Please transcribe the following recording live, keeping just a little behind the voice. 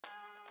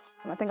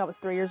I think I was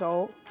 3 years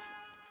old.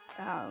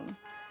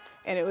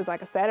 And it was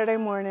like a Saturday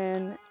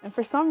morning. And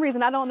for some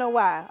reason, I don't know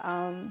why,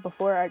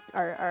 before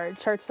our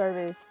church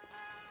service,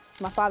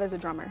 my father's a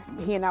drummer.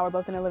 He and I were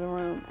both in the living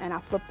room, and I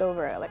flipped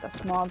over like a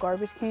small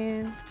garbage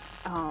can.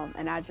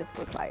 And I just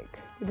was like,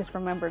 I just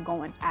remember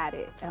going at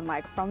it. And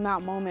like from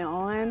that moment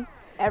on,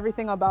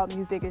 everything about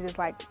music, it just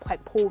like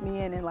pulled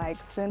me in. And like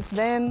since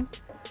then,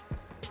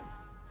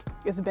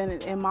 it's been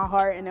in my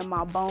heart and in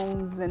my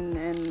bones,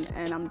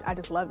 and I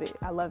just love it.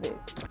 I love it.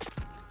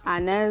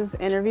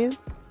 INEZ interview,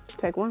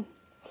 take one.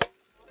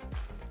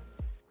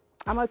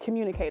 I'm a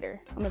communicator.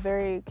 I'm a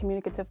very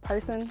communicative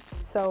person.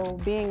 So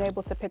being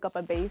able to pick up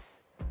a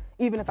bass,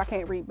 even if I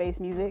can't read bass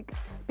music,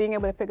 being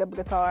able to pick up a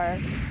guitar,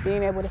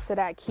 being able to sit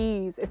at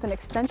keys, it's an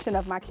extension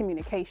of my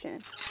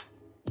communication.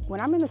 When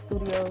I'm in the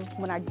studio,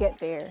 when I get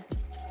there,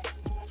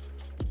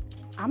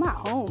 I'm at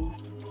home.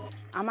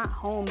 I'm at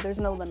home. There's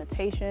no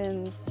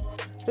limitations.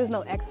 There's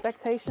no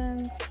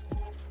expectations.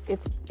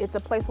 It's a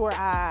place where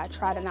I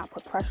try to not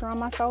put pressure on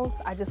myself.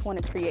 I just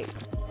want to create.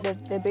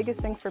 The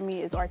biggest thing for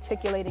me is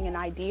articulating an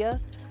idea,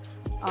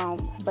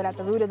 but at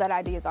the root of that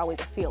idea is always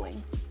a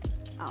feeling.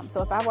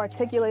 So if I've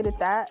articulated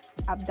that,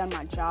 I've done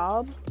my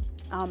job.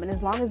 And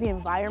as long as the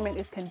environment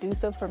is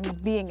conducive for me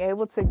being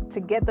able to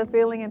get the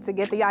feeling and to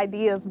get the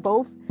ideas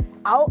both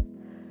out,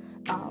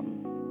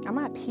 I'm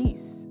at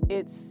peace.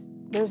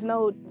 There's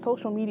no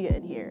social media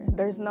in here.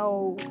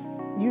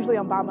 Usually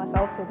I'm by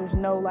myself, so there's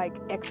no like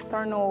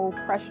external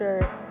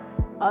pressure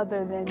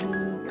other than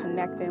me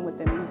connecting with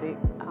the music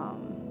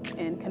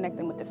and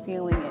connecting with the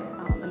feeling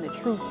and the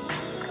truth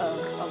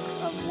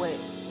of what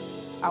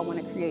I want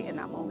to create in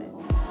that moment.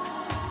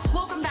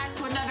 Welcome back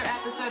to another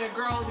episode of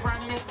Girls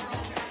Running It.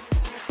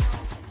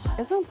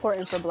 It's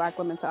important for Black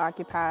women to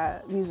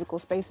occupy musical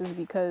spaces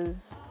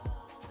because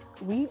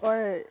we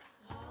are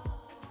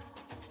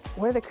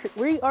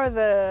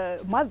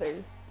the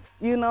mothers,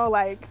 you know,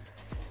 like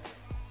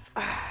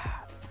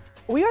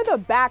we are the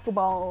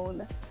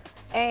backbone,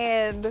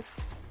 and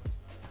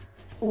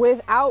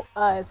without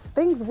us,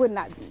 things would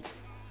not be.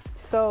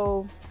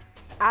 So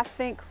I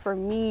think for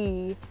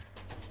me,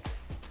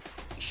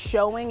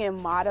 showing and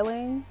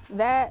modeling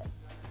that,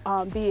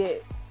 be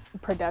it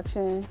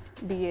production,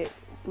 be it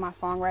my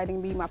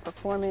songwriting, be it my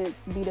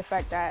performance, be the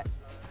fact that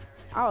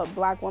I'm a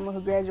Black woman who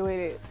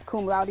graduated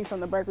cum laude from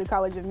the Berklee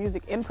College of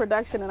Music in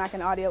production, and I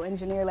can audio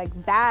engineer, like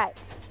that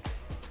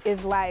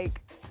is like,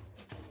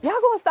 y'all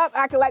gonna stop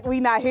acting like we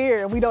not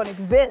here and we don't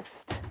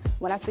exist.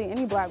 When I see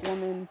any Black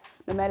woman,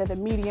 no matter the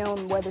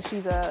medium, whether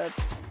she's a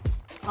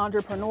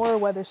entrepreneur,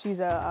 whether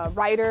she's a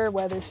writer,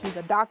 whether she's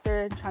a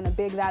doctor, trying to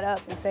big that up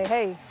and say,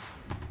 hey,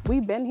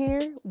 we've been here,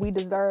 we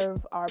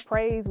deserve our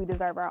praise, we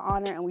deserve our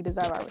honor, and we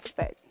deserve our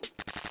respect.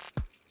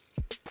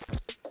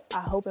 I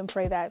hope and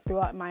pray that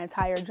throughout my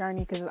entire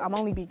journey, because I'm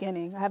only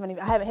beginning. I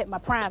haven't hit my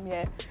prime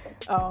yet,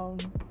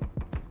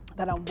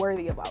 that I'm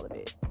worthy of all of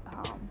it,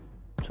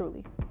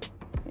 truly.